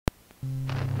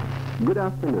Good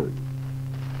afternoon.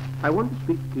 I want to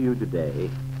speak to you today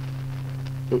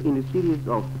in a series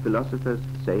of philosophers,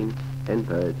 saints, and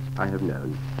poets I have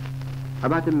known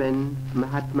about a man,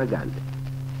 Mahatma Gandhi.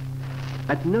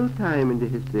 At no time in the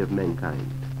history of mankind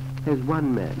has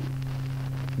one man,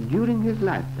 during his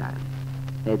lifetime,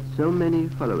 had so many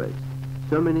followers,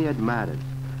 so many admirers,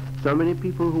 so many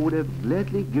people who would have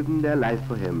gladly given their life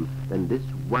for him than this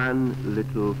one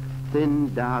little,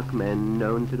 thin, dark man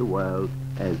known to the world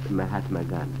as Mahatma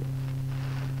Gandhi.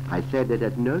 I said that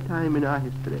at no time in our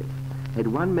history had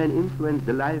one man influenced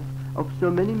the life of so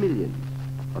many millions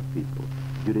of people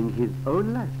during his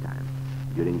own lifetime,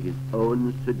 during his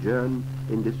own sojourn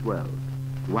in this world,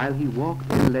 while he walked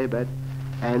and labored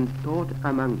and taught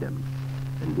among them,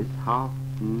 and this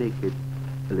half-naked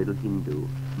little Hindu,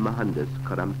 Mohandas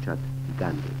Karamchand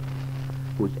Gandhi,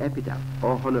 whose epitaph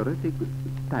or honorific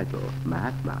title,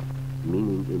 Mahatma,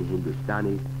 meaning in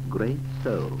Hindustani, great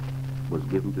soul, was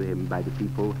given to him by the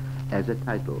people as a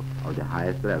title of the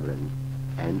highest reverence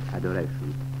and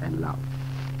adoration and love.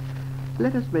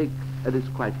 Let us make this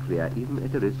quite clear, even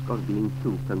at the risk of being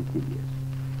too punctilious.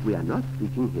 We are not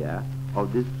speaking here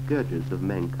of the scourges of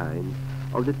mankind,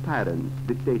 of the tyrants,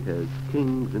 dictators,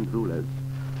 kings and rulers,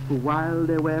 who while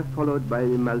they were followed by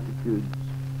the multitudes,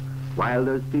 while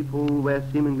those people were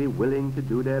seemingly willing to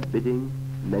do their bidding,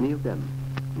 many of them,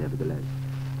 nevertheless,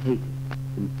 hated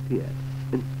and feared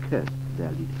and cursed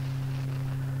their leaders.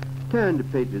 Turn the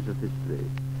pages of history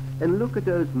and look at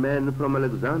those men from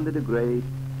Alexander the Great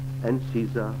and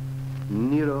Caesar,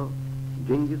 Nero,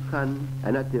 Genghis Khan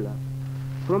and Attila,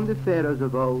 from the pharaohs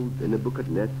of old and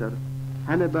Nebuchadnezzar,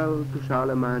 Hannibal to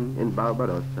Charlemagne and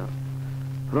Barbarossa,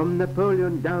 from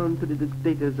Napoleon down to the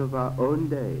dictators of our own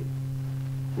day,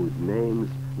 whose names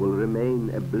will remain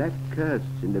a black curse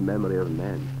in the memory of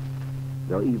man,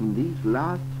 though even these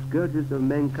last scourges of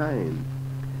mankind,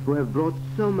 who have brought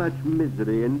so much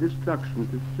misery and destruction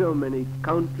to so many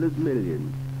countless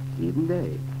millions, even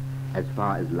they, as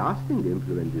far as lasting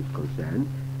influence is concerned,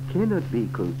 cannot be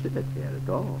considered here at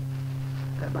all.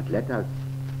 But let us,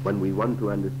 when we want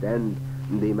to understand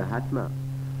the Mahatma,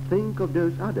 think of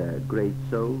those other great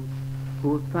souls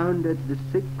who founded the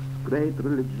 6 great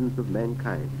religions of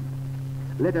mankind.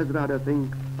 Let us rather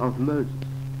think of Moses,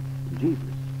 Jesus,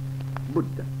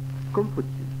 Buddha, Confucius,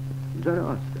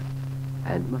 Zoroaster,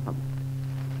 and Muhammad.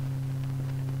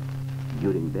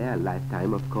 During their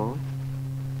lifetime, of course,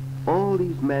 all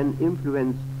these men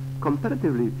influenced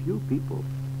comparatively few people,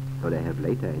 though they have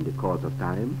later, in the course of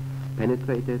time,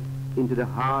 penetrated into the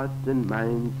hearts and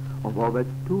minds of over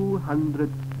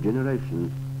 200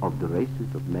 generations of the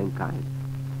races of mankind.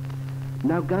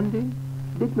 Now Gandhi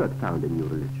did not found a new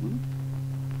religion.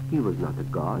 He was not a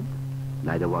god,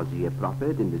 neither was he a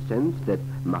prophet in the sense that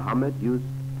Muhammad used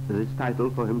this title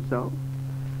for himself,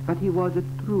 but he was a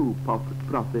true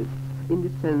prophet in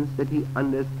the sense that he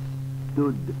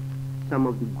understood some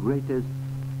of the greatest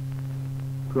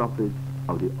prophets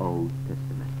of the Old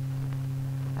Testament.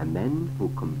 A man who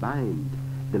combined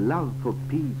the love for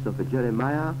peace of a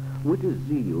Jeremiah with a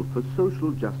zeal for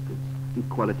social justice,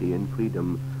 equality and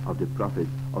freedom of the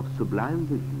prophets of sublime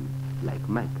vision like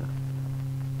Micah,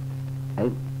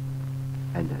 and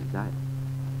Isaiah,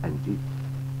 and Jesus.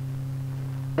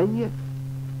 And yet,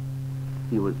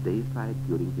 he was deified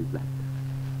during his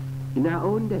lifetime, in our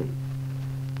own days,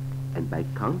 and by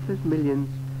countless millions,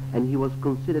 and he was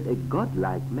considered a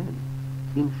godlike man.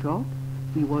 In short,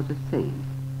 he was a saint,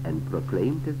 and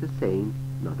proclaimed as a saint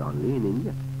not only in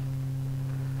India.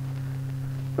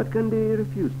 But Gandhi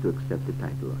refused to accept the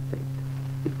title of saint.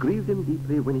 It grieved him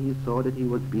deeply when he saw that he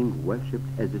was being worshipped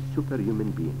as a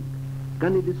superhuman being.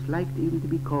 Gandhi disliked even to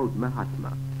be called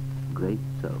Mahatma, great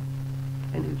soul,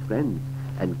 and his friends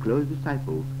and close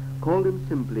disciples called him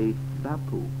simply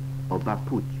Bapu or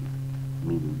Bapuji,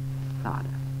 meaning father.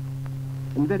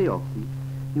 And very often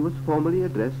he was formally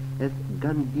addressed as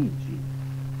Gandhiji.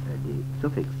 The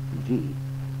suffix G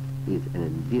is an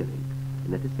endearing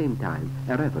and at the same time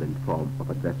a reverent form of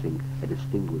addressing a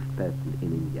distinguished person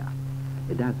in India.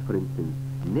 Thus, for instance,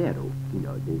 Nehru,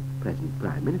 the present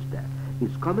Prime Minister,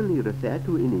 is commonly referred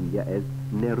to in India as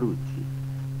Nehruji.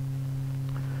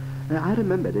 I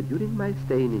remember that during my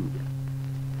stay in India,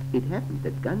 it happened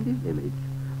that Gandhi's image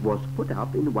was put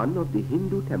up in one of the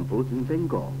Hindu temples in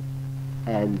Bengal,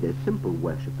 and the simple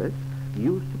worshippers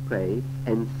used to pray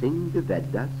and sing the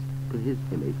Vedas to his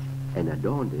image and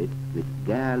adorned it with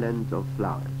garlands of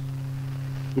flowers.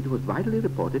 It was widely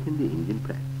reported in the Indian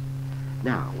press.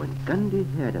 Now, when Gandhi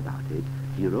heard about it,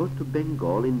 he wrote to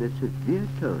Bengal in a severe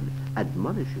tone,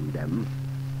 admonishing them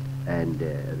and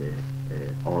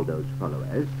all those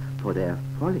followers for their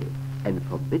folly and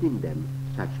forbidding them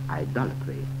such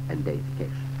idolatry and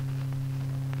deification.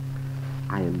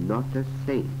 I am not a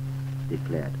saint,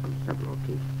 declared on several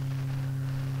occasions.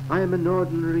 I am an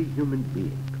ordinary human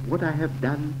being. What I have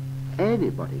done,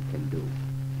 anybody can do.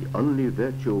 The only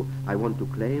virtue I want to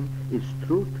claim is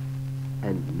truth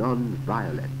and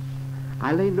non-violence.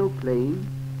 I lay no claim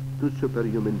to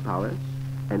superhuman powers,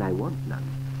 and I want none.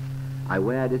 I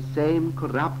wear the same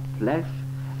corrupt flesh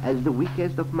as the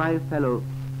weakest of my fellow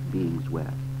beings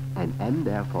wear, and am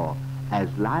therefore as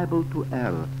liable to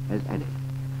error as any.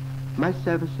 My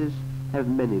services have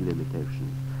many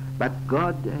limitations, but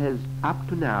God has up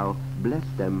to now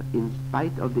blessed them in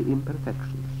spite of the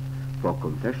imperfections, for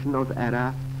confession of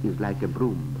error is like a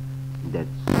broom that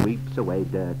sweeps away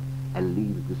dirt and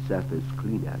leaves the surface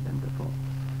cleaner than before.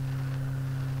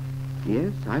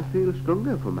 Yes, I feel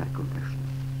stronger for my confessions,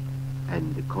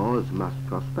 and the cause must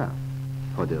prosper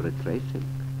for the retracing.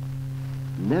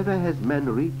 Never has man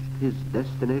reached his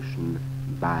destination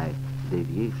by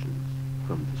deviations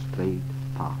from the straight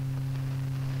path.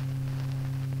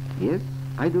 Yes,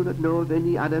 I do not know of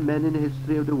any other man in the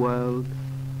history of the world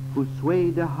who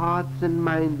swayed the hearts and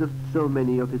minds of so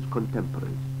many of his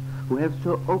contemporaries, who have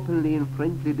so openly and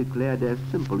frankly declared their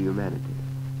simple humanity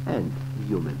and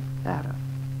human error.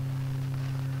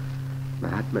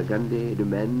 Mahatma Gandhi, the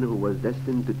man who was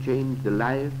destined to change the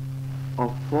life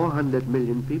of 400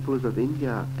 million peoples of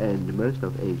India and most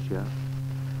of Asia,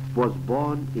 was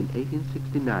born in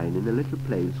 1869 in a little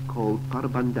place called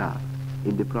Grandads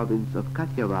in the province of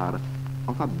Kathiawar,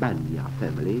 of a Banya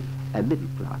family, a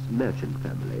middle-class merchant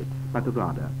family, but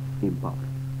rather impoverished.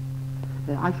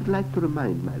 I should like to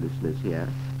remind my listeners here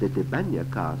that the Banya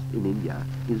caste in India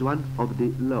is one of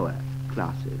the lower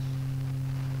classes.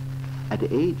 At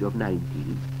the age of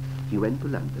 19, he went to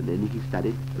London and he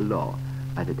studied law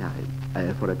for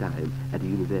a time at the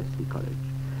University College,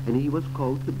 and he was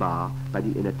called to bar by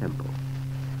the Inner Temple.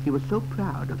 He was so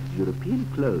proud of his European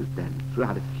clothes then,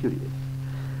 rather curious,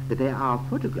 that there are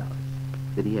photographs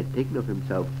that he had taken of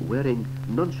himself wearing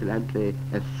nonchalantly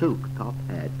a silk top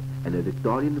hat and a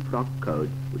Victorian frock coat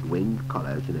with winged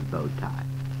collars and a bow tie.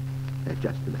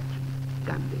 Just imagine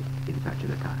Gandhi in such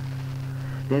an attire.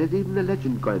 There is even a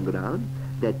legend going around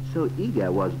that so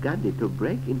eager was Gandhi to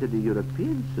break into the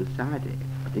European society,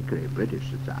 particularly British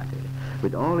society,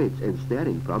 with all its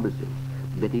ensnaring promises,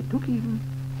 that he took even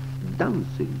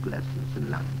dancing lessons in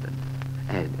London,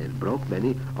 and broke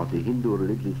many of the Hindu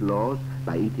religious laws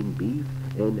by eating beef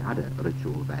and other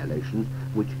ritual violations,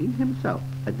 which he himself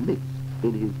admits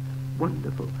in his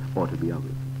wonderful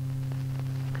autobiography.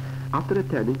 After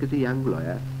returning as a young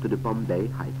lawyer to the Bombay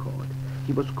High Court,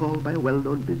 he was called by a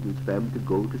well-known business firm to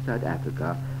go to South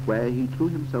Africa, where he threw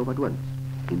himself at once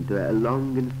into a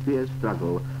long and fierce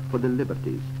struggle for the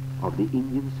liberties of the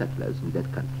Indian settlers in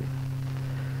that country.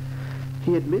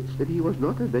 He admits that he was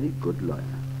not a very good lawyer,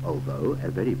 although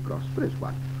a very prosperous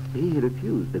one. He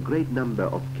refused a great number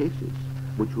of cases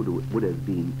which would have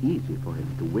been easy for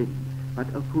him to win,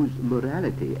 but of whose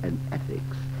morality and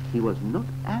ethics he was not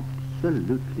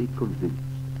absolutely convinced.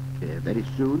 Very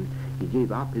soon he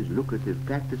gave up his lucrative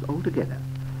practice altogether,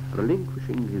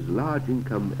 relinquishing his large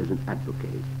income as an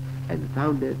advocate, and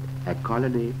founded a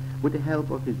colony with the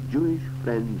help of his Jewish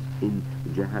friends in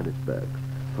Johannesburg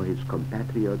for his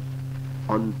compatriots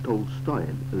on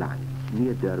Tolstoyan lines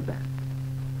near Durban.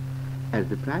 As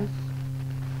the price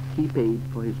he paid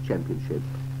for his championship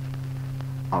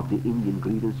of the Indian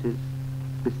grievances,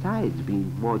 besides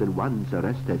being more than once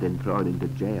arrested and thrown into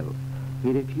jail,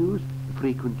 he refused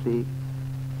frequently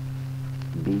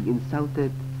being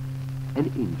insulted and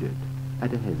injured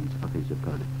at the hands of his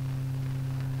opponents.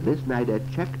 This neither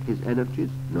checked his energies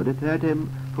nor deterred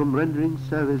him from rendering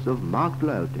service of marked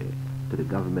loyalty to the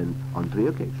government on 3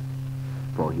 occasions,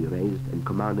 for he raised and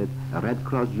commanded a Red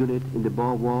Cross unit in the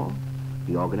Boer War.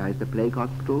 He organized a plague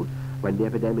hospital when the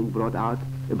epidemic broke out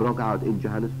in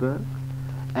Johannesburg,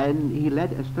 and he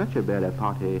led a stretcher-bearer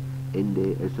party in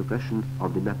the suppression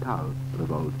of the Natal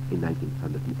revolt in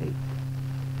 1908.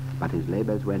 But his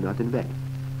labors were not in vain.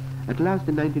 At last,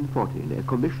 in 1914, a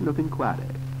commission of inquiry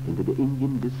into the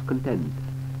Indian discontent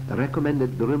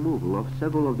recommended the removal of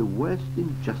several of the worst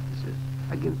injustices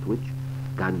against which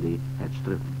Gandhi had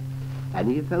striven,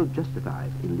 and he felt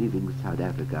justified in leaving South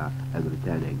Africa and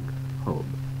returning home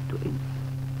to India.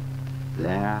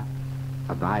 There,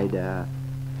 a wider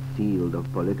field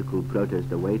of political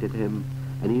protest awaited him,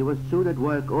 and he was soon at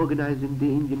work organizing the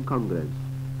Indian Congress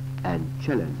and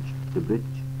challenged the British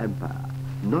Empire,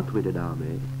 not with an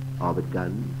army or with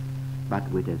guns, but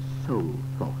with a sole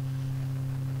force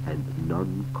and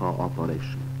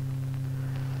non-cooperation.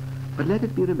 But let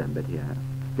it be remembered here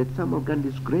that some of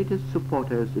Gandhi's greatest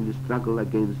supporters in the struggle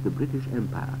against the British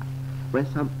Empire were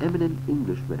some eminent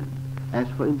Englishmen, as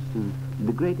for instance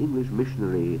the great English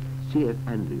missionary C.F.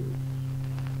 Andrews,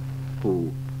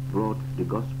 who brought the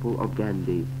gospel of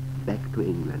Gandhi back to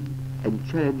England and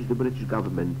challenged the British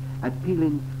government,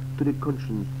 appealing to the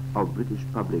conscience of the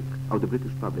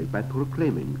British public by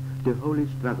proclaiming the holy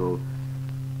struggle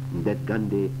that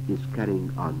Gandhi is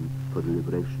carrying on for the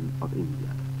liberation of India.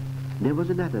 There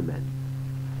was another man,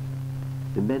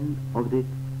 the men of the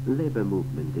labor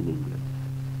movement in England,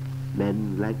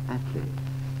 men like Attlee,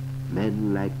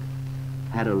 men like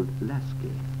Harold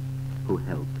Laski, who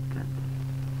helped Gandhi.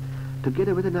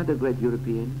 Together with another great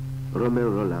European, Romain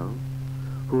Rolland,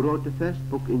 who wrote the first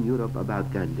book in Europe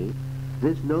about Gandhi,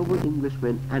 this noble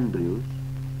Englishman Andrews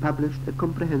published a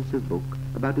comprehensive book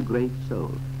about a great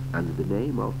soul under the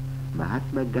name of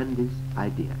Mahatma Gandhi's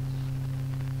Ideas.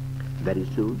 Very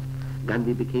soon,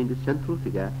 Gandhi became the central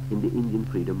figure in the Indian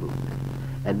freedom movement,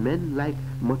 and men like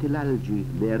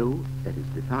Motilalji Nehru, that is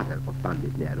the father of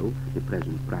Pandit Nehru, the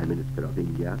present Prime Minister of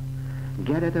India,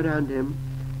 gathered around him,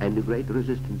 and the great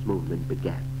resistance movement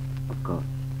began. Of course,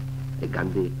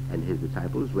 Gandhi and his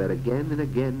disciples were again and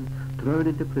again thrown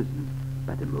into prison,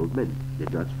 but the movement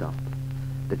did not stop.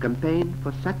 The campaign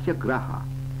for Satyagraha,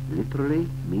 literally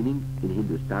meaning in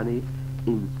Hindustani,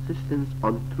 insistence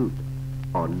on truth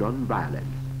or non-violence,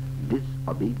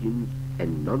 disobedience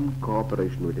and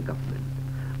non-cooperation with the government,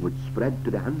 would spread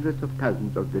to the hundreds of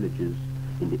thousands of villages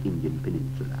in the Indian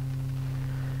peninsula.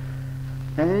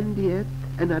 And yet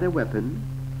another weapon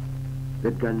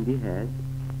that Gandhi had,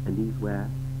 and these were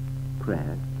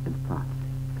prayer and fasting.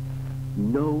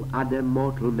 No other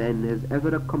mortal man has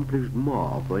ever accomplished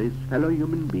more for his fellow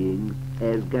human beings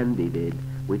as Gandhi did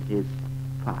with his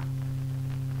fast.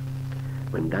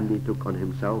 When Gandhi took on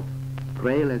himself,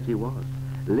 frail as he was,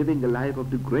 living a life of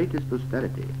the greatest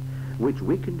austerity, which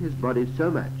weakened his body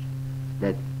so much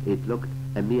that it looked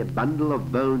a mere bundle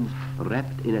of bones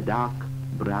wrapped in a dark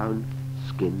brown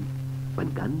skin,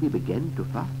 when Gandhi began to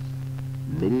fast,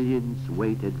 millions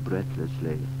waited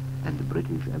breathlessly, and the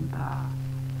British Empire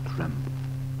trembled.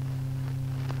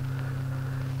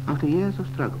 After years of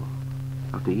struggle,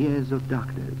 after years of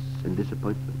darkness and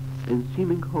disappointment and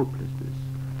seeming hopelessness,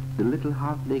 the little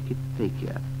half-naked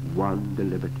fakir won the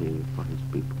liberty for his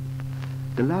people.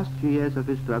 The last few years of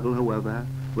his struggle, however,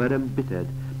 were embittered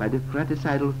by the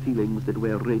fratricidal feelings that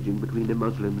were raging between the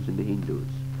Muslims and the Hindus,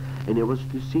 and he was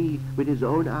to see with his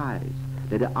own eyes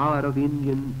that the hour of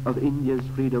India's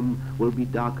freedom will be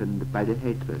darkened by the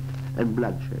hatred and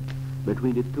bloodshed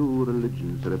between the two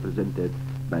religions represented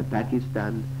by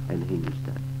Pakistan and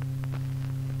Hindustan.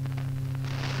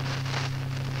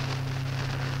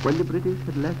 When the British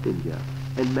had left India,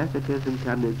 and massacres and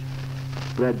carnage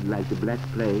spread like the Black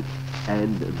Plague,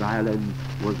 and violence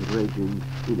was raging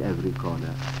in every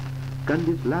corner,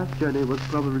 Gandhi's last journey was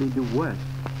probably the worst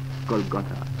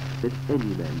Golgotha that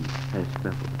any man has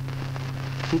traveled.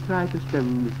 He tried to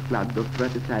stem this flood of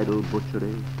fratricidal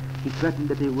butchery. He threatened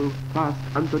that he will fast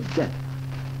unto death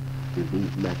if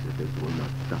these massacres will not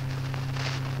stop.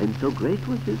 And so great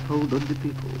was his hold on the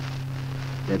people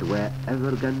that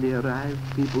wherever Gandhi arrived,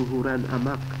 people who ran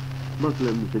amok,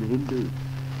 Muslims and Hindus,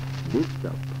 did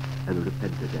stop and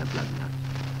repented their bloodlust.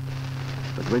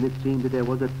 But when it seemed that there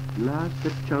was at last a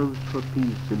chance for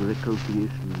peace and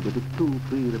reconciliation with the two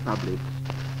free republics,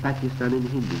 Pakistan and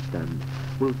Hindustan,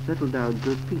 will settle down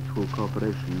to a peaceful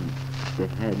cooperation, the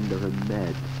hand of a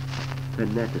mad,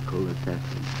 fanatical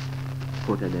assassin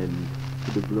put an end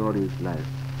to the glorious life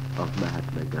of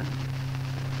Mahatma Gandhi.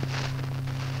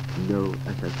 No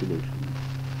assassination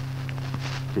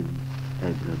since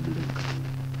Abraham Lincoln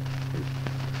has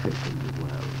shaken the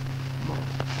world more.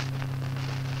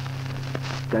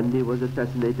 Gandhi was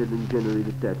assassinated on January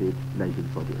the 30th,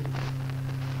 1948.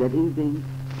 That evening,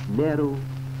 Nehru,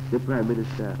 the Prime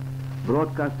Minister,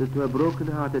 broadcasted to a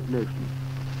broken-hearted nation,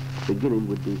 beginning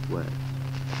with these words: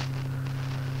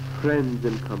 "Friends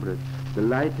and comrades, the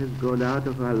light has gone out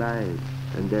of our lives,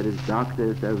 and there is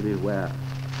darkness everywhere."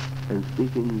 And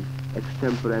speaking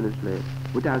extemporaneously,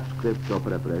 without script or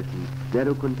preparation,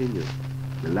 Nehru continued,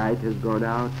 "The light has gone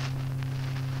out,"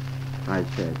 I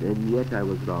said, and yet I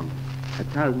was wrong.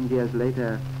 1,000 years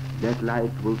later, that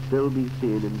light will still be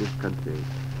seen in this country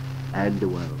and the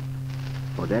world.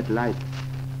 For that light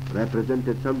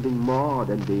represented something more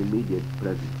than the immediate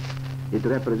present. It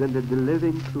represented the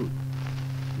living truth,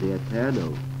 the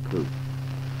eternal truth.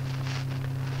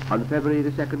 On February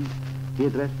the 2nd, he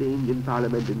addressed the Indian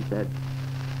Parliament and said,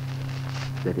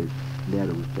 that is,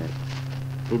 Nehru said,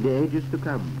 "In the ages to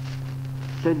come,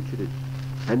 centuries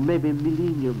and maybe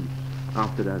millenniums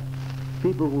after us,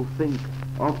 people will think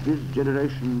of this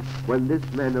generation when this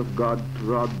man of God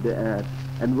trod the earth,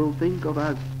 and will think of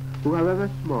us, who however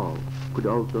small, could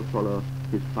also follow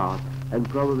his path and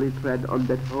probably tread on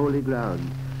that holy ground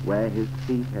where his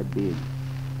feet had been.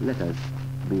 Let us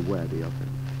be worthy of him.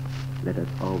 Let us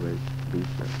always be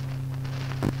so.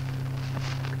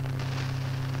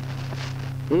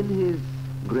 In his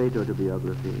great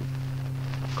autobiography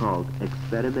called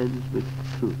Experiments with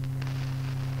Truth,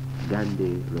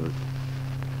 Ghandi wrote,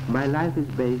 "My life is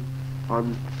based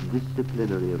on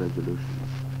disciplinary resolutions,"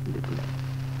 he declared.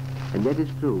 And that is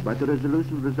true, but the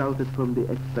resolution resulted from the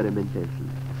experimentation.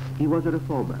 He was a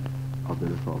reformer of the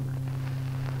reformers.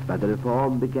 But the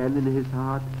reform began in his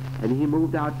heart, and he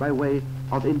moved out by way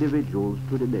of individuals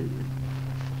to the millions.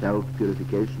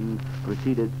 Self-purification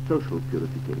preceded social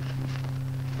purification.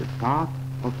 The path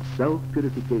of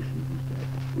self-purification, he said,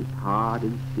 is hard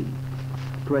and steep.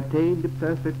 To attain the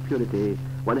perfect purity,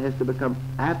 one has to become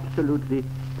absolutely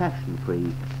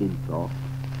passion-free in thought,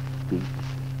 speech,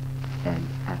 and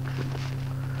action.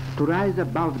 To rise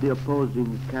above the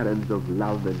opposing currents of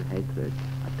love and hatred,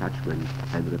 attachment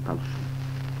and repulsion.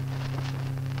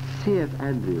 C.F.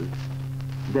 Andrews,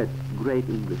 that great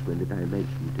Englishman that I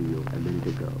mentioned to you a minute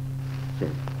ago,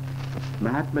 said,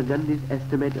 Mahatma Gandhi's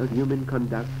estimate of human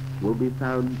conduct will be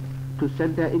found to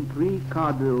center in three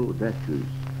cardinal virtues,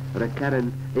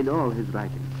 recurrent in all his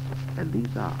writings, and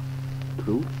these are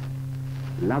truth,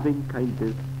 loving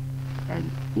kindness, and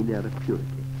inner purity.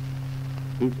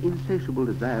 His insatiable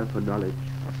desire for knowledge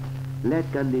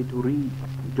led Gandhi to read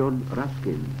John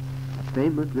Ruskin's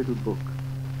famous little book,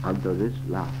 Under This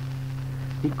Last.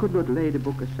 He could not lay the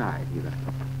book aside, he writes.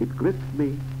 It gripped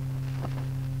me.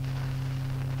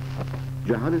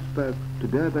 Johannesburg to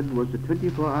Durban was a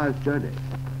 24-hour journey,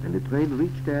 and the train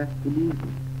reached there in the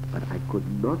evening, but I could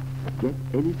not get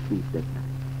any sleep that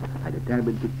night. I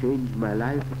determined to change my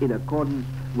life in accordance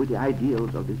with the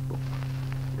ideals of this book.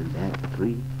 And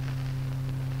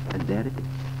there it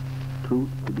is, truth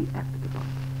to be acted upon.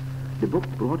 The book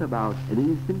brought about an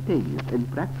instantaneous and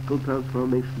practical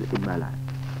transformation in my life.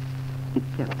 It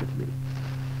captured me.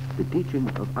 The teaching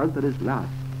of Under This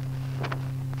Last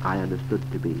I understood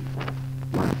to be,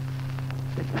 one,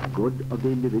 that the good of the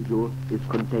individual is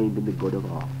contained in the good of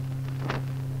all.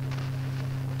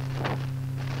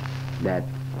 That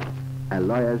a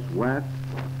lawyer's work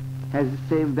has the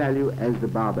same value as the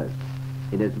barber's,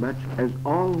 inasmuch as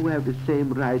all who have the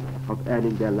same right of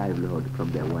earning their livelihood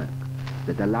from their work.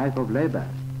 That the life of labor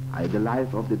is the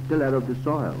life of the tiller of the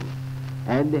soil,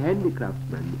 and the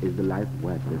handicraftsman is the life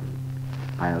worth living.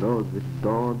 I arose with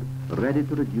dawn, ready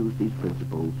to reduce these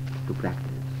principles to practice.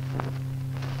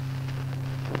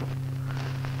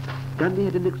 Gandhi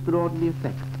had an extraordinary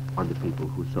effect on the people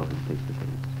who saw him face to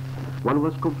face. One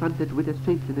was confronted with a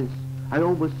saintliness, I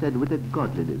almost said with a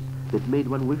godliness, that made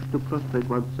one wish to prostrate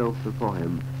oneself before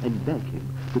him and beg him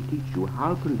to teach you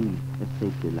how to lead a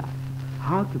saintly life,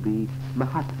 how to be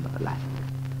Mahatma-like.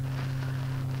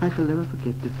 I shall never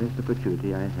forget the first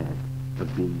opportunity I had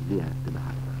of being near the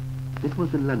Mahatma. It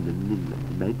was in London, in England,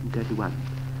 in 1931.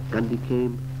 Gandhi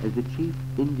came as the chief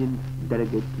Indian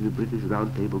delegate to the British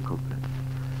Round Table Conference.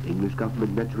 The English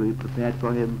government naturally prepared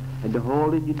for him and the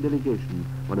whole Indian delegation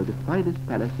one of the finest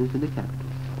palaces in the capital.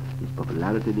 His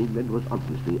popularity in England was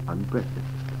obviously unprecedented.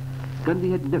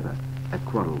 Gandhi had never a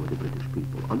quarrel with the British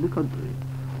people. On the contrary,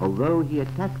 although he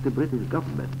attacked the British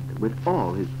government with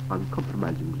all his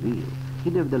uncompromising zeal, he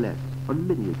nevertheless, on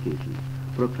many occasions,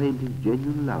 proclaimed his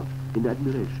genuine love and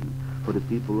admiration for the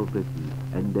people of Britain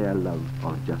and their love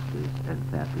of justice and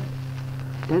fair play.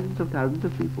 Tens of thousands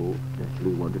of people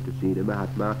naturally wanted to see the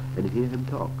Mahatma and hear him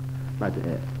talk, but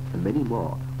many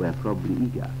more were probably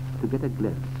eager to get a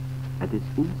glimpse at this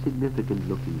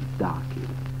insignificant-looking darky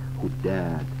who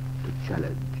dared to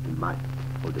challenge the might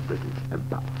of the British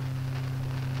Empire.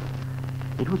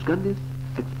 It was Gandhi's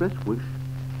express wish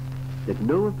that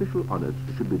no official honors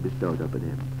should be bestowed upon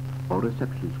him or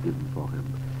receptions given for him,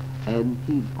 and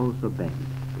he also begged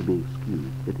to be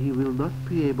excused that he will not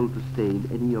be able to stay in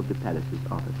any of the palaces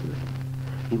offered to him.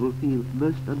 He will feel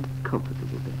most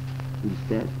uncomfortable there.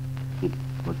 Instead, he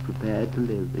was prepared to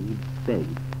live, and he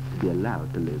begged to be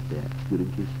allowed to live there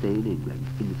during his stay in England,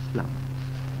 in the slums,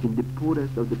 in the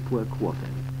poorest of the poor quarters,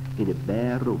 in a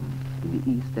bare room in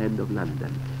the East End of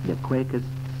London, in a Quakers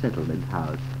settlement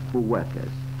house for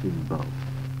workers in Bow.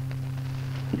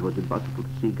 It was impossible to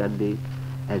see Gandhi,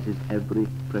 as his every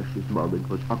precious moment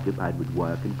was occupied with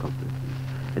work and conferences,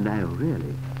 and I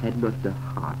really had not the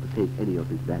heart to take any of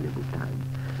his valuable time.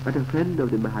 But a friend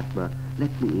of the Mahatma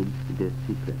let me in their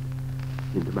secret.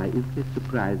 And to my infinite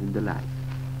surprise and delight,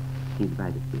 he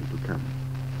invited me to come.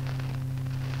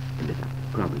 and it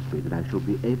promised me that I should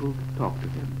be able to talk to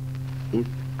him if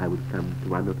I would come to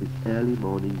one of his early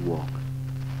morning walks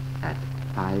at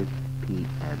 5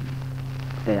 p.m.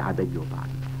 I beg your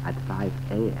pardon, at 5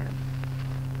 a.m.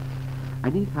 I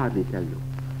need hardly tell you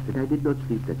that I did not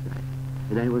sleep that night,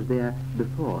 and I was there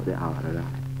before the hour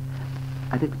arrived.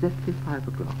 At exactly 5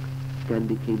 o'clock,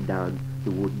 Ghandi came down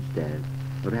the wooden stairs,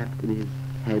 wrapped in his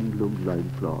hand-loomed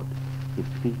loincloth, his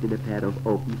feet in a pair of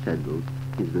open sandals,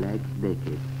 his legs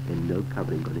naked, and no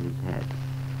covering on his head.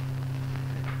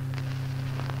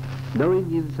 No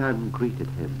Indian sun greeted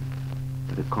him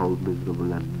but a cold, miserable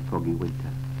London foggy winter.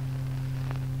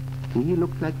 He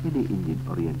looked like any Indian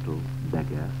Oriental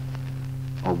beggar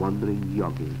or wandering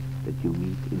yogi that you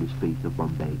meet in the streets of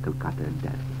Bombay, Calcutta, and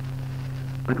Delhi.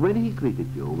 But when he greeted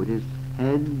you with his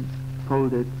hands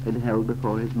folded and held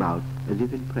before his mouth as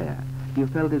if in prayer, you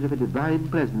felt as if a divine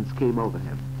presence came over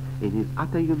him in his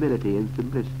utter humility and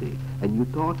simplicity, and you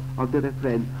thought of the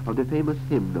refrain of the famous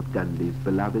hymn of Gandhi's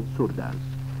beloved Surdas,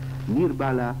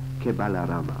 Nirbala Kebala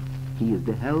Rama. He is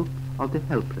the help of the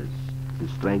helpless, the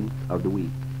strength of the weak.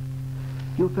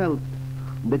 You felt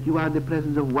that you are in the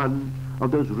presence of one of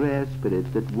those rare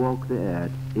spirits that walk the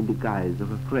earth in the guise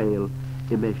of a frail,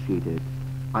 emaciated,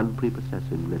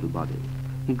 unprepossessing little body.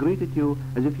 He greeted you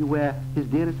as if you were his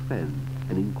dearest friend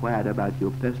and inquired about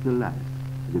your personal life,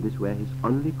 as if this were his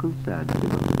only concern at the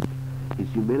moment. His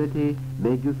humility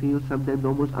made you feel sometimes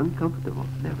almost uncomfortable.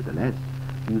 Nevertheless,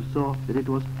 you saw that it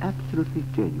was absolutely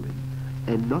genuine,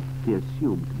 and not the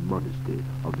assumed modesty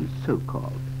of the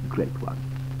so-called great ones.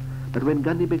 But when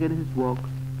Ghandi began his walk,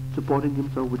 supporting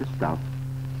himself with a staff,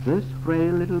 this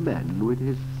frail little man with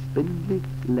his spindly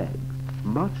legs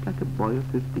marched like a boy of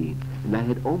 15, and I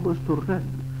had almost to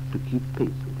run to keep pace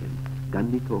with him.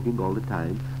 Ghandi talking all the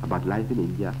time about life in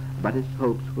India, about his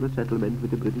hopes for a settlement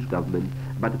with the British government,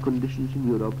 about the conditions in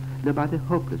Europe, and about the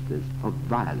hopelessness of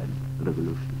violent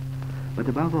revolution. But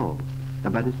above all,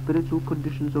 about the spiritual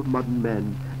conditions of modern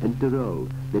man and the role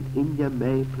that India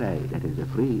may play, that is a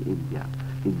free India,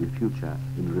 in the future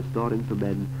in restoring to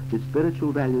men the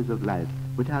spiritual values of life,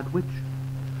 without which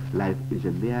life is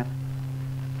a mere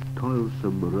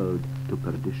toilsome road to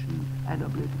perdition and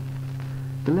oblivion.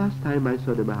 The last time I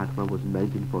saw the Mahatma was in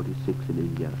 1946 in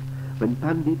India, when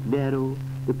Pandit Nehru,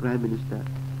 the Prime Minister,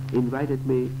 invited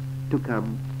me to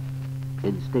come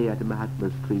and stay at the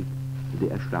Mahatma Street, the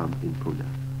ashram in Pune.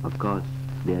 Of course,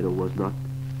 Nehru was not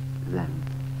then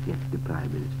yet the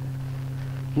Prime Minister.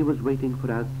 He was waiting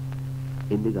for us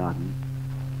in the garden,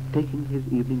 taking his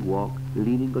evening walk,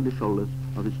 leaning on the shoulders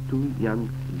of his two young,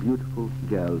 beautiful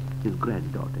girls, his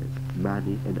granddaughters,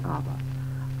 Mani and Ava.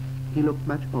 He looked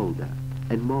much older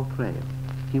and more frail.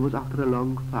 He was after a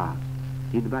long fast.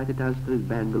 He invited us to his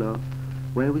bungalow,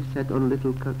 where we sat on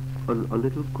little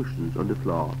cushions on the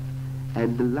floor,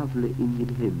 and the lovely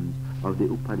Indian hymns of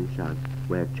the Upanishads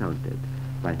were chanted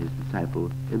by his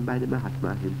disciples and by the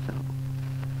Mahatma himself.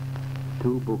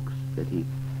 Two books that he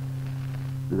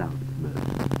loved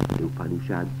most, the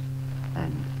Upanishads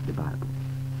and the Bible.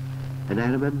 And I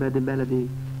remember the melody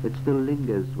that still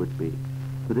lingers with me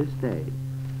to this day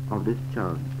of this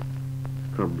chant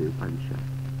from the Upanishad,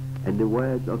 and the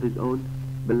words of his own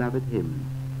beloved hymn,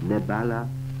 Nebala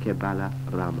Kebala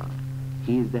Rama.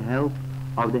 He is the help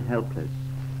of the helpless,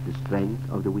 the strength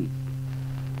of the weak.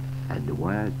 And the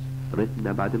words written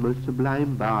about the most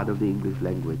sublime bard of the English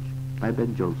language by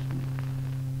Ben Jonson.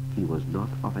 He was not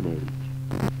of an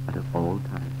age, but of all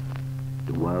time.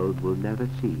 The world will never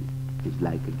see his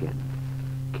like again,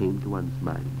 came to one's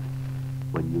mind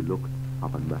when you looked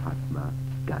upon Mahatma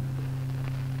Gandhi.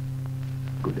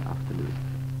 Good afternoon.